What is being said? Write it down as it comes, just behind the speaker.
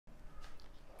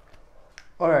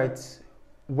Alright,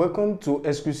 welcome to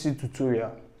SQC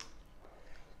tutorial.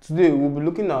 Today we'll be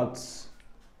looking at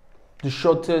the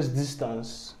shortest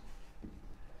distance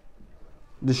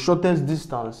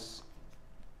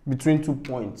between 2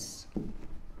 points.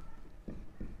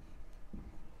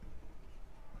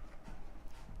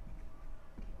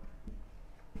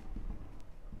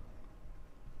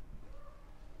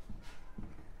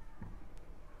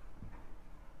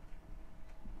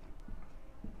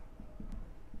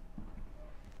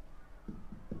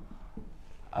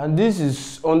 And this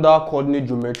is under coordinate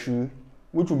geometry,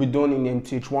 which will be done in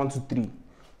MTH 1 to 3.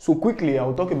 So quickly, I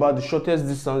will talk about the shortest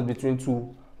distance between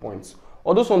 2 points.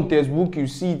 Although some textbook you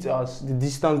see it as the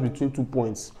distance between 2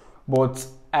 points, but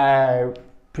I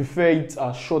prefer it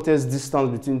as shortest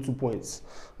distance between 2 points.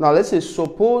 Now let's say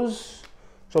suppose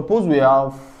we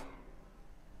have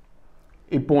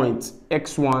a point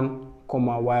x1,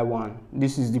 y1.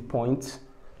 This is the point,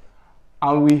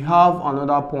 and we have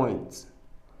another point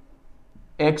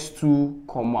x2,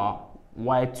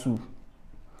 y2.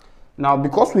 Now,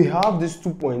 because we have these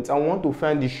 2 points, I want to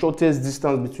find the shortest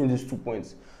distance between these 2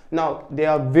 points. Now, there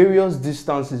are various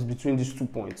distances between these 2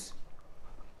 points.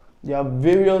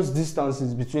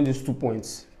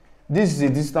 This is a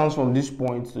distance from this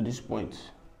point to this point.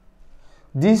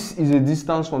 This is a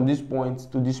distance from this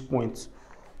point to this point.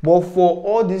 But for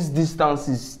all these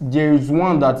distances, there is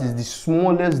one that is the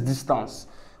smallest distance.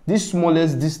 This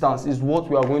smallest distance is what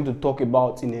we are going to talk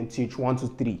about in MTH 1 to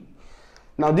 3.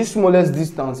 Now, this smallest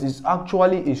distance is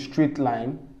actually a straight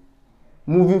line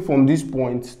moving from this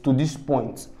point to this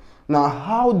point. Now,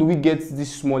 how do we get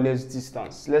this smallest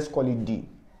distance? Let's call it D.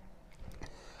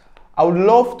 I would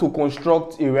love to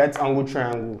construct a right angle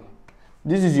triangle.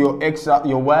 This is your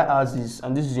y-axis,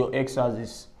 and this is your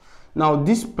x-axis. Now,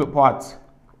 this part,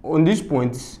 on this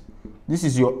point, this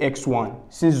is your x1,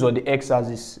 since it's on the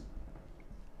x-axis.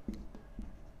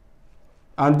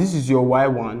 And this is your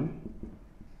y1.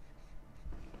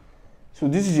 So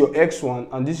this is your x1,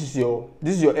 and this is your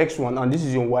x1, and this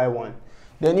is your y1.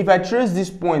 Then if I trace this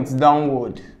point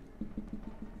downward,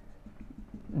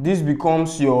 this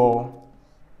becomes your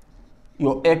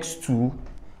x2,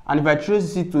 and if I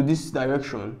trace it to this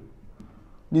direction,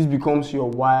 this becomes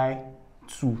your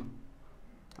y2.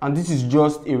 And this is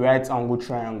just a right angle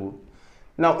triangle.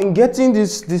 Now, in getting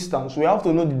this distance, we have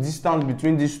to know the distance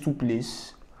between these two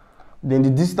places. Then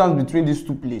the distance between these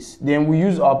two places. Then we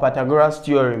use our Pythagoras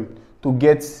theorem to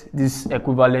get this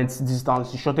equivalent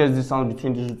distance, the shortest distance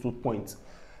between these two points.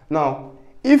 Now,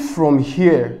 if from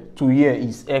here to here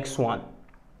is x1,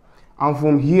 and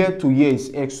from here to here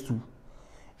is x2,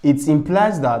 it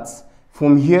implies that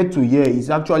from here to here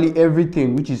is actually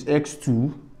everything which is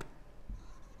x2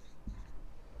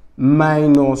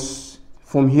 minus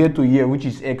from here to here, which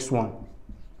is x1.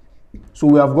 So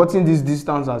we have gotten this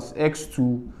distance as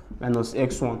x2 minus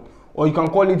x1, or you can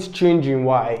call it change in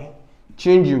y.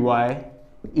 Change in y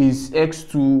is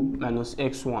x2 minus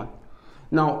x1.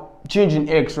 Now, change in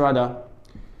x rather.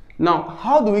 Now,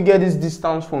 how do we get this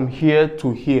distance from here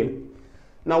to here?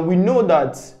 Now, we know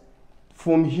that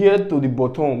from here to the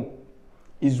bottom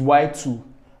is y2,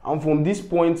 and from this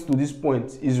point to this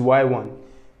point is y1,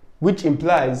 which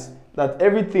implies that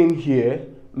everything here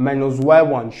minus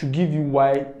y1 should give you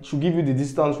the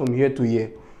distance from here to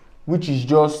here, which is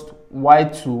just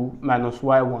y2 minus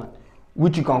y1,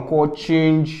 which you can call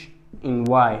change in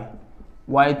y,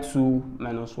 y2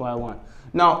 minus y1.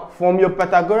 Now, from your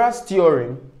Pythagoras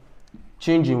theorem,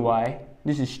 change in y,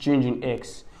 this is change in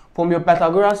x. From your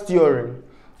Pythagoras theorem,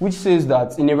 which says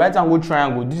that in a right angle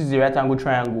triangle, this is a right angle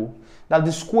triangle, that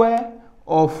the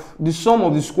sum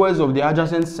of the squares of the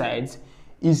adjacent sides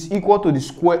is equal to the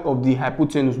square of the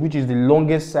hypotenuse, which is the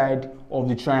longest side of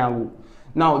the triangle.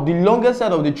 Now, the longest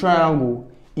side of the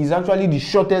triangle is actually the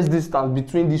shortest distance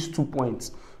between these 2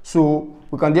 points. So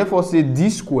we can therefore say d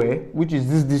square, which is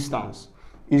this distance,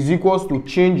 is equals to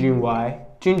change in y,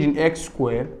 change in x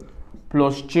square,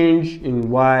 plus change in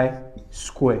y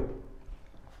square.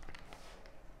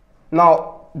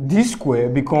 Now, d square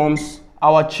becomes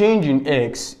our change in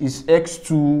x is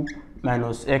x2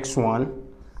 minus x1,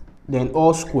 then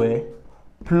all square,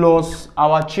 plus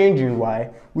our change in y,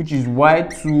 which is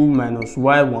y2 minus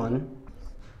y1,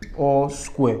 all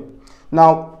square.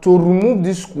 Now, to remove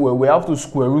this square, we have to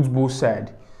square root both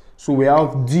sides. So we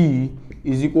have d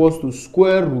is equals to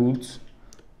square root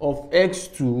of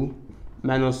x2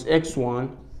 minus x1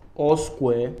 all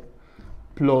square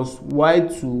plus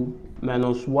y2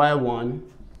 minus y1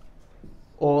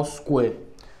 all square.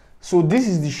 So this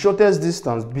is the shortest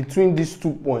distance between these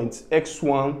 2 points,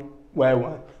 x1,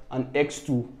 y1, and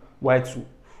x2, y2.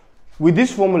 With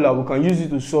this formula, we can use it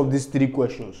to solve these 3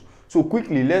 questions. So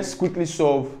let's quickly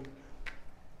solve.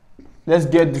 Let's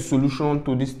get the solution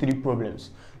to these three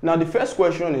problems. Now the first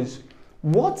question is,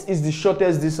 what is the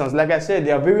shortest distance? Like I said,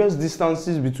 there are various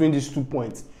distances between these 2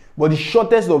 points, but the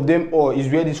shortest of them all is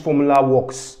where this formula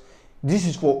works. This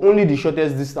is for only the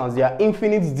shortest distance. There are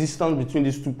infinite distance between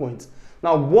these 2 points.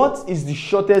 Now, what is the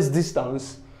shortest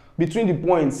distance between the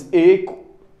points A?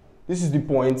 This is the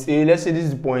point A. Let's say this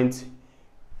is the point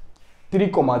 3,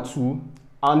 2,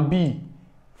 and B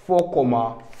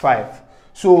 4, 5.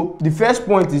 So the first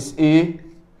point is A,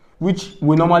 which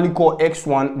we normally call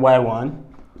x1, y1,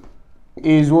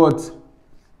 is what?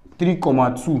 3,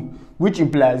 2, which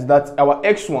implies that our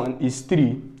x1 is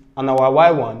 3 and our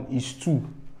y1 is 2.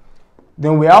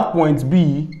 Then we have point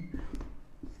B,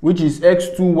 which is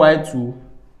x2, y2,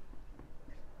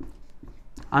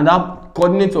 and that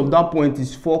coordinate of that point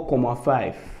is 4,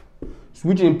 5,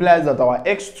 which implies that our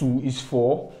x2 is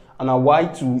 4 and our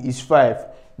y2 is 5.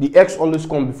 The x always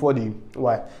comes before the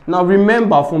y. Now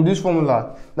remember from this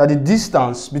formula that the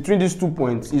distance between these 2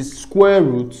 points is square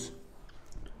root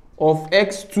of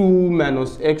x2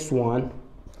 minus x1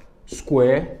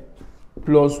 square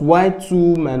plus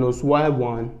y2 minus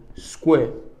y1 square.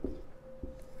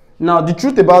 Now the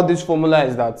truth about this formula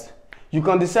is that you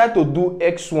can decide to do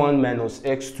x1 minus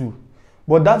x2,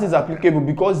 but that is applicable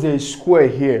because there is square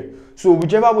here. So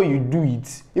whichever way you do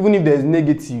it, even if there is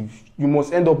negative, you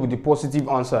must end up with a positive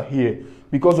answer here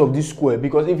because of this square.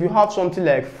 Because if you have something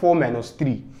like 4 minus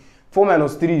 3, 4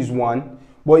 minus 3 is 1,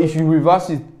 but if you reverse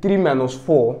it, 3 minus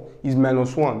 4 is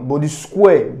minus 1, but the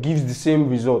square gives the same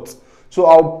result. So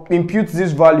I'll impute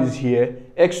these values here.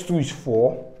 X2 is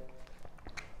 4,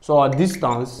 so our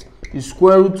distance is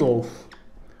square root of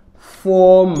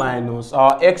 4 minus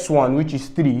our x1, which is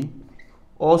 3,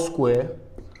 all square,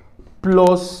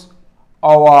 plus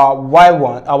our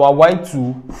y1, our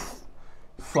y2,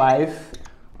 5,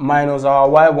 minus our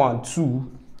y1,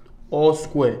 2, all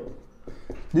square.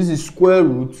 This is square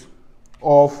root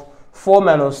of 4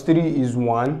 minus 3 is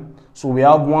 1. So we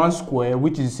have 1 square,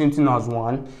 which is the same thing as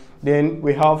 1. Then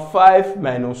we have 5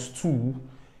 minus 2.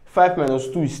 5 minus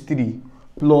 2 is 3,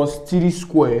 plus 3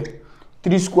 square.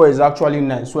 3 square is actually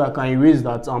 9. So I can erase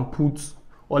that and put,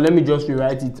 or let me just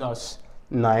rewrite it as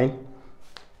 9.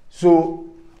 So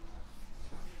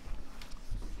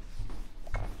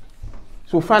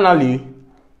finally,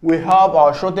 we have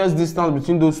our shortest distance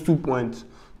between those 2 points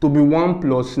to be 1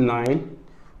 plus 9,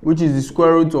 which is the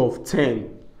square root of 10.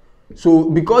 So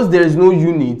because there is no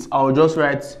unit, I'll just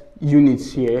write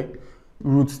units here,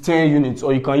 root 10 units,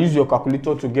 or you can use your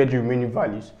calculator to get the remaining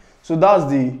values. So that's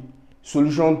the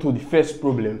solution to the first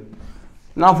problem.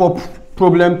 Now for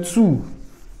problem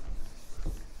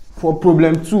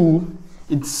 2,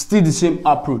 it's still the same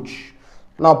approach.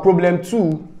 Now problem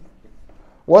 2,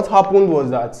 what happened was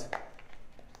that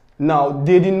now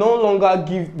they did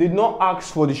not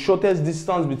ask for the shortest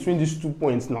distance between these 2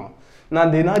 points now. Now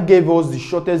they now gave us the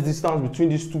shortest distance between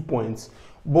these 2 points,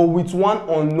 but with one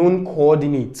unknown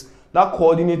coordinate. That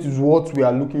coordinate is what we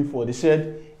are looking for. They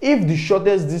said if the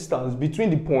shortest distance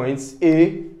between the points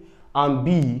A and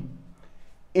B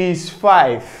is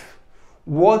 5,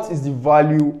 what is the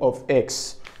value of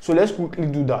x? So let's quickly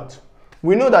do that.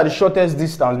 We know that the shortest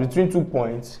distance between 2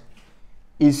 points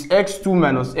is x2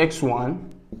 minus x1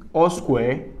 all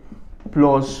square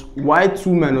plus y2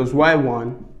 minus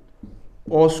y1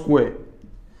 all square.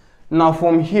 Now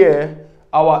from here,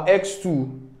 our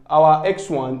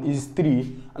x1 is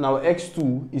 3 and our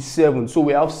x2 is 7. So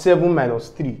we have 7 minus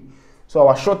 3. So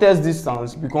our shortest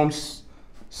distance becomes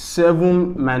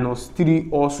 7 minus 3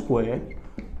 all square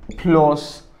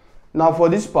plus, now for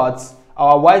this part,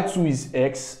 our y2 is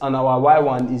x and our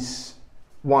y1 is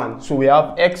 1. So we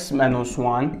have x minus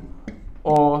 1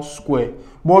 all square.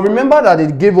 But remember that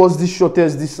it gave us the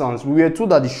shortest distance. We were told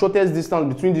that the shortest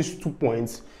distance between these 2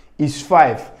 points is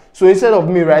 5. So instead of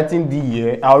me writing d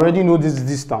here, I already know this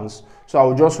distance. So I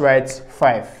will just write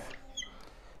 5.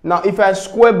 Now if I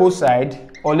square both sides,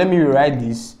 or let me rewrite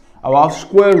this, I will have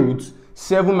square root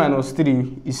 7 minus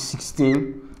 3 is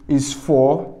 16, is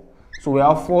 4. So we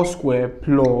have 4 square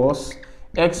plus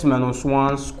x minus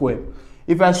 1 square.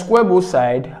 If I square both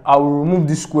sides, I will remove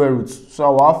the square roots. So I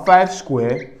will have 5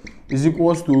 square is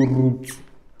equals to root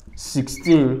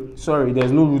 16. Sorry,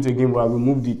 there's no root again, but I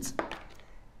removed it.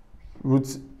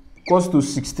 Root equals to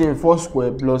 16, 4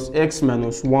 square plus x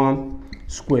minus 1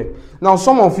 square. Now,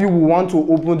 some of you will want to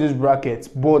open this bracket,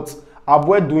 but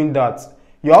avoid doing that.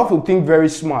 You have to think very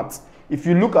smart. If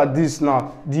you look at this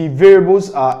now, the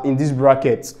variables are in this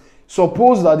bracket.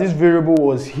 Suppose that this variable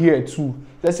was here too.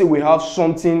 Let's say we have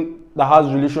something that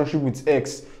has relationship with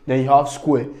x, then you have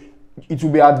square. it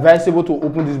will be advisable to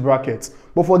open this bracket.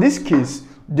 But for this case,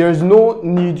 there is no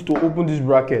need to open this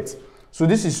bracket. So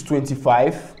this is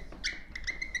 25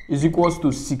 is equals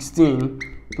to 16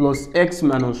 plus x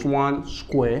minus 1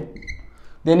 square.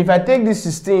 Then if I take this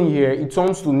 16 here, it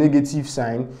turns to negative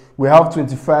sign. We have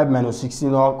 25 minus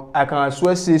 16. Now I can as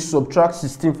well say subtract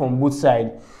 16 from both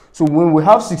sides. So when we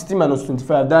have 16 minus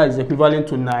 25, that is equivalent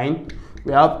to 9.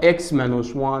 We have x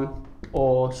minus 1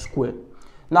 all square.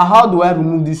 Now how do I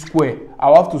remove this square? I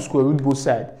will have to square root both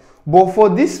sides. But for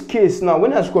this case now,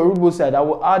 when I square root both sides, I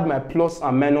will add my plus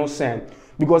and minus sign,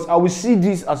 because I will see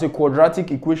this as a quadratic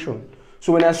equation.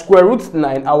 So when I square root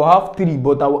 9, I will have 3,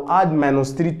 but I will add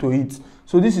minus 3 to it.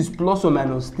 So this is plus or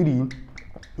minus 3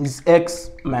 is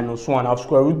x minus 1. I'll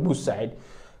square root both sides.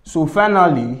 So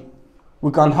finally,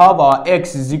 we can have our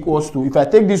x is equals to, if I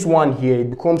take this 1 here, it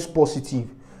becomes positive.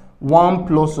 1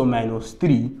 plus or minus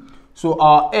 3. So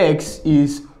our x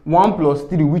is 1 plus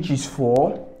 3, which is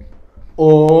 4,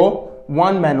 or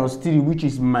 1 minus 3, which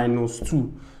is minus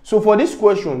 2. So for this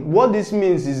question, what this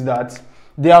means is that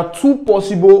there are two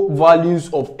possible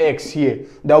values of x here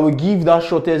that will give that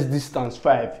shortest distance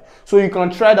 5. So you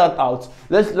can try that out.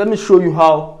 Let me show you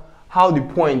how the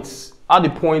points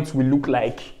will look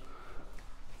like.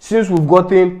 Since we've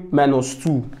gotten minus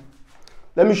 2,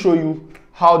 let me show you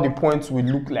how the points will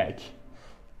look like.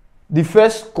 The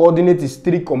first coordinate is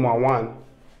 3, 1.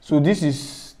 So this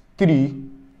is 3,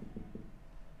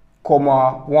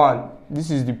 1.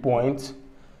 This is the point.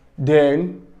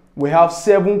 Then we have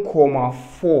 7,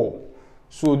 4.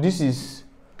 So this is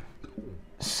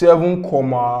 7,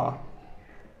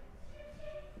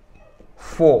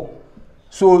 4.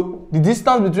 So the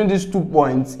distance between these 2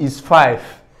 points is 5.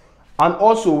 And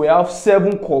also we have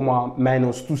 7,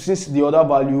 minus 2, since the other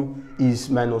value is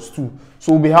minus 2.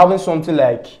 So we'll be having something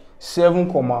like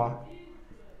 7,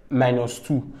 minus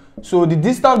 2. So the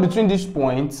distance between this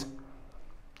point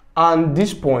and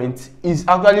this point is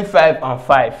actually 5 and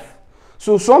 5.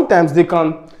 So sometimes they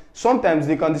can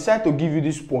decide to give you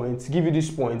this point, give you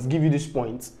this point, give you this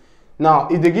point. Now,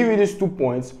 if they give you these 2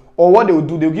 points, or what they will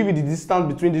do, they'll give you the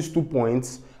distance between these 2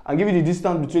 points and give you the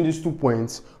distance between these 2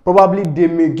 points. Probably they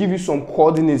may give you some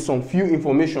coordinates, some few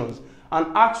informations, and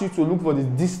ask you to look for the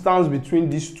distance between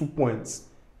these 2 points.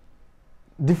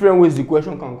 Different ways the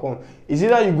question can come. Is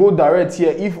either you go direct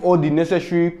here if all the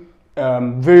necessary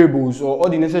variables or all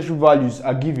the necessary values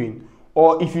are given,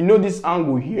 or if you know this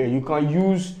angle here, you can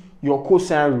use your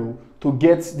cosine rule to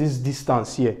get this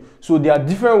distance here. So there are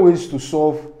different ways to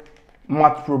solve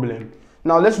math problem.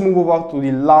 Now let's move over to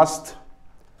the last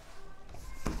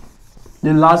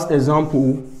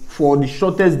example for the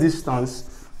shortest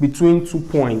distance between 2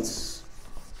 points.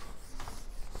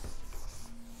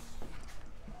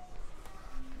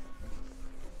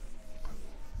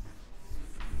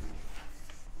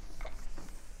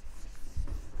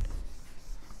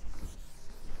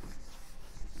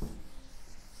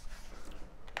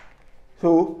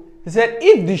 So he said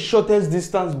if the shortest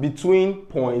distance between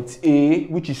point A,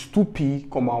 which is 2p,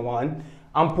 1,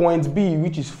 and point B,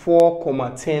 which is 4,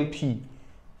 10p,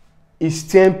 is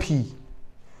 10p,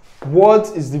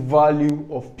 what is the value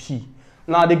of p?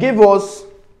 Now they gave us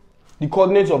the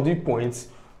coordinates of these points,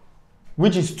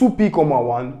 which is 2p,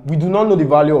 1. We do not know the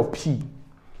value of p.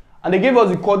 And they gave us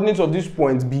the coordinates of this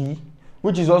point B,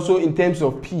 which is also in terms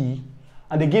of p,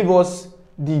 and they gave us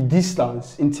the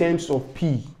distance in terms of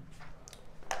p.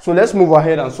 So let's move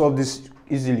ahead and solve this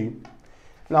easily.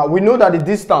 Now we know that the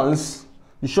distance,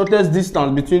 the shortest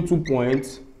distance between 2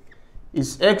 points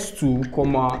is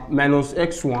x2, minus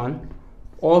x1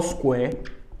 all square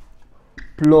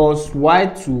plus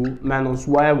y2 minus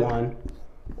y1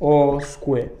 all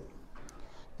square.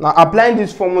 Now applying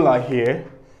this formula here,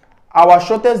 our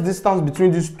shortest distance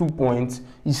between these 2 points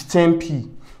is 10p.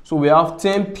 So we have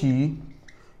 10p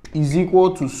is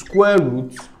equal to square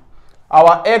root.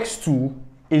 Our x2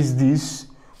 is this.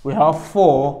 We have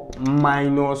 4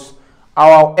 minus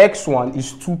our x1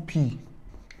 is 2p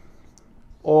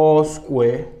all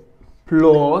square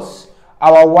plus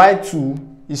our y2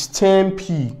 is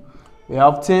 10p. We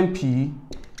have 10p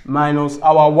minus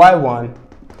our y1.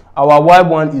 Our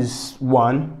y1 is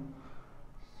 1.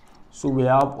 So we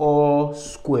have all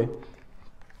square.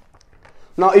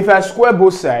 Now if I square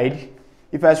both sides,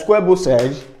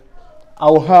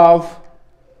 I will have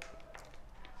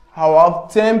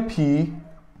 10p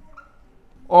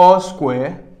all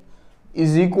square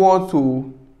is equal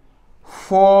to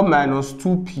 4 minus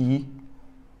 2p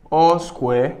all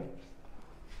square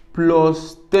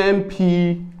plus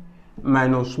 10p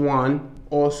minus 1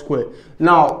 all square.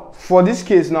 Now for this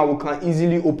case, now we can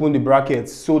easily open the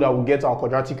brackets so that we get our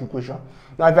quadratic equation.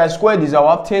 Now if I square this,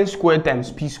 I'll have 10 squared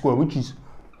times p squared, which is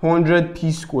 100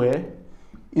 p squared,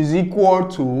 is equal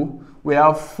to, we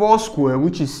have 4 squared,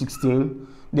 which is 16.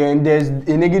 Then there's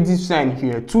a negative sign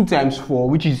here. 2 times 4,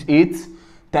 which is 8,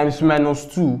 times minus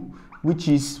 2, which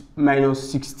is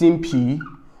minus 16p,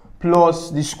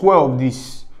 plus the square of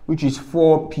this, which is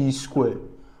 4p squared,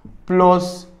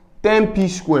 plus 10p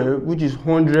squared, which is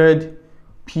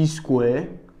 100p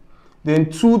squared. Then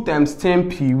 2 times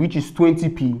 10p, which is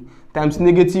 20p, times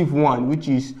negative 1, which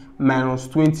is minus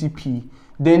 20p.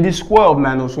 Then the square of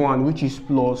minus 1, which is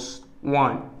plus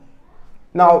 1.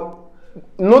 Now,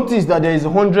 notice that there is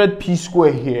 100p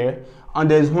square here, and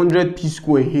there is 100p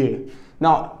square here.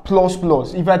 Now, plus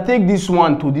plus. If I take this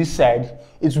one to this side,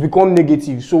 it will become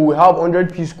negative. So we have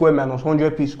 100p square minus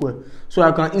 100p square. So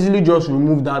I can easily just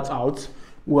remove that out.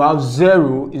 We have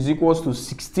 0 is equals to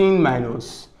 16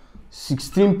 minus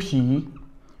 16p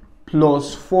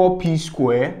plus 4p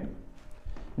square.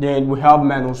 Then we have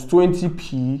minus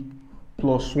 20p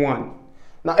plus 1.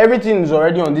 Now everything is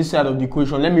already on this side of the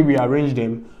equation. Let me rearrange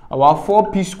them. I will have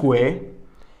 4p square.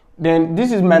 Then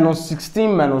this is minus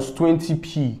 16 minus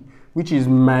 20p, which is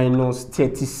minus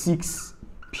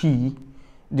 36p.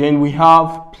 Then we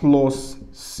have plus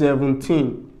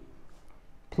 17.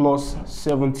 Plus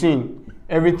 17.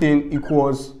 Everything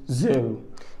equals 0.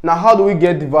 Now how do we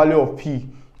get the value of p? You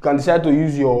can decide to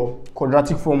use your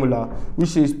quadratic formula, which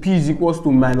says p is equals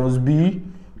to minus b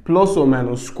plus or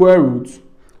minus square root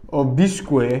of b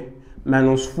square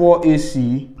minus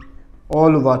 4ac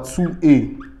all over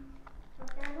 2a.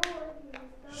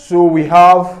 So we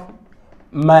have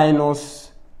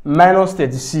minus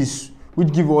 36,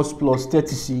 which gives us plus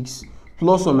 36,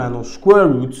 plus or minus square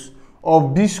root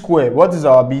of b square. What is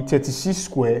our b? 36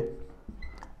 square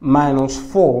minus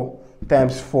 4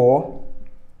 times 4,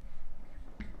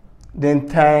 then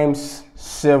times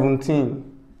 17,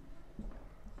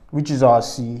 which is our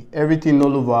c. Everything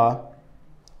all over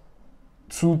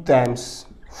 2 times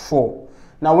 4.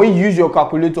 Now when you use your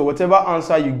calculator, whatever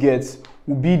answer you get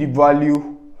will be the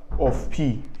value of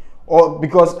p. Or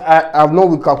because I have not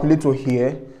with calculator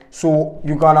here, so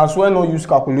you can as well not use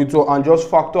calculator and just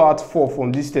factor out 4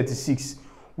 from this 36.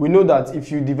 We know that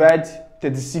if you divide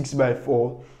 36 by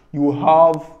 4, you will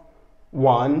have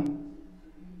 1,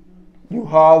 you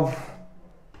have,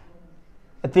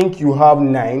 I think you have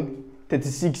 9,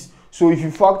 36. So if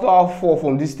you factor out 4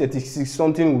 from this 36,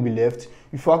 something will be left.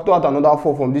 If you factor out another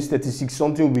 4 from this 36,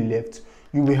 something will be left.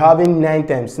 You'll be having 9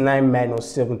 times 9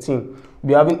 minus 17. You'll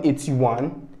be having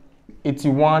 81.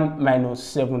 81 minus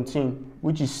 17,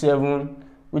 which is 7,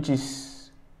 which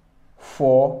is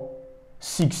 4,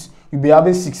 6. You'll be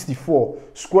having 64.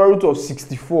 Square root of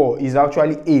 64 is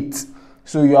actually 8.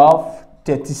 So you have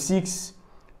 36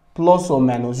 plus or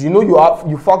minus. You know you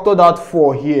factored out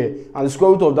 4 here, and the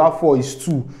square root of that 4 is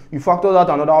 2. You factored out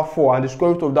another 4, and the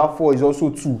square root of that 4 is also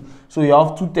 2. So you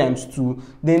have 2 times 2.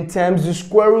 Then times the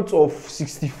square root of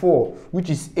 64, which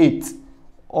is 8,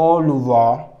 all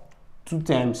over 2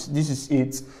 times. This is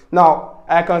 8. Now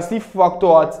I can still factor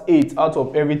out 8 out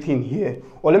of everything here.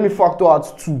 Or let me factor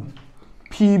out 2.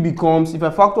 P becomes, if I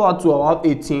factor out 2, I'll have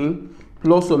 18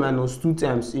 plus or minus 2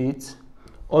 times 8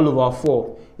 all over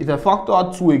 4. If I factor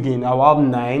out 2 again, I'll have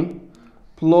 9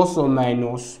 plus or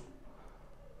minus.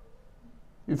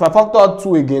 If I factor out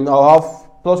 2 again, I'll have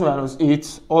plus or minus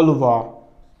 8 all over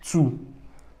 2.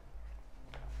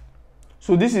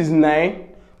 So this is 9.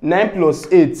 9 plus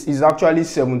 8 is actually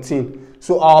 17.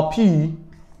 So our P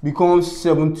becomes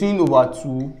 17 over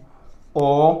 2,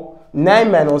 or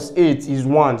 9 minus 8 is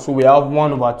 1. So we have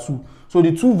 1 over 2. So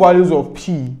the two values of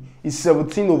P is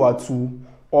 17 over 2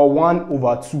 or 1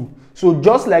 over 2. So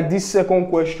just like this second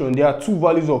question, there are two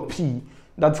values of P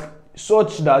that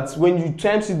such that when you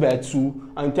times it by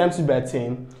 2 and times it by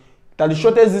 10, that the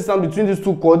shortest distance between these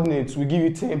two coordinates will give you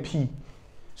 10p.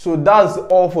 So that's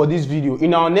all for this video.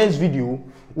 In our next video,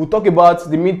 we'll talk about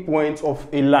the midpoint of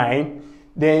a line.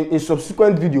 Then in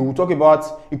subsequent video, we'll talk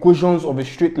about equations of a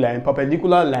straight line,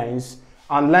 perpendicular lines,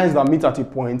 and lines that meet at a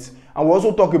point. And we'll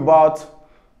also talk about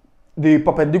the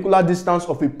perpendicular distance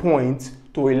of a point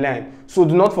to a line. So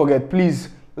do not forget, please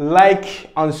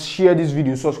like and share this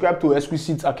video, subscribe to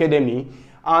Exquisite Academy,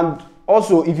 and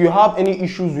also if you have any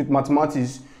issues with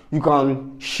mathematics, you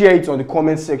can share it on the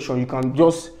comment section. You can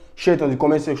just share it on the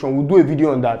comment section. We'll do a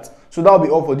video on that. So that'll be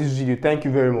all for this video. Thank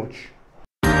you very much.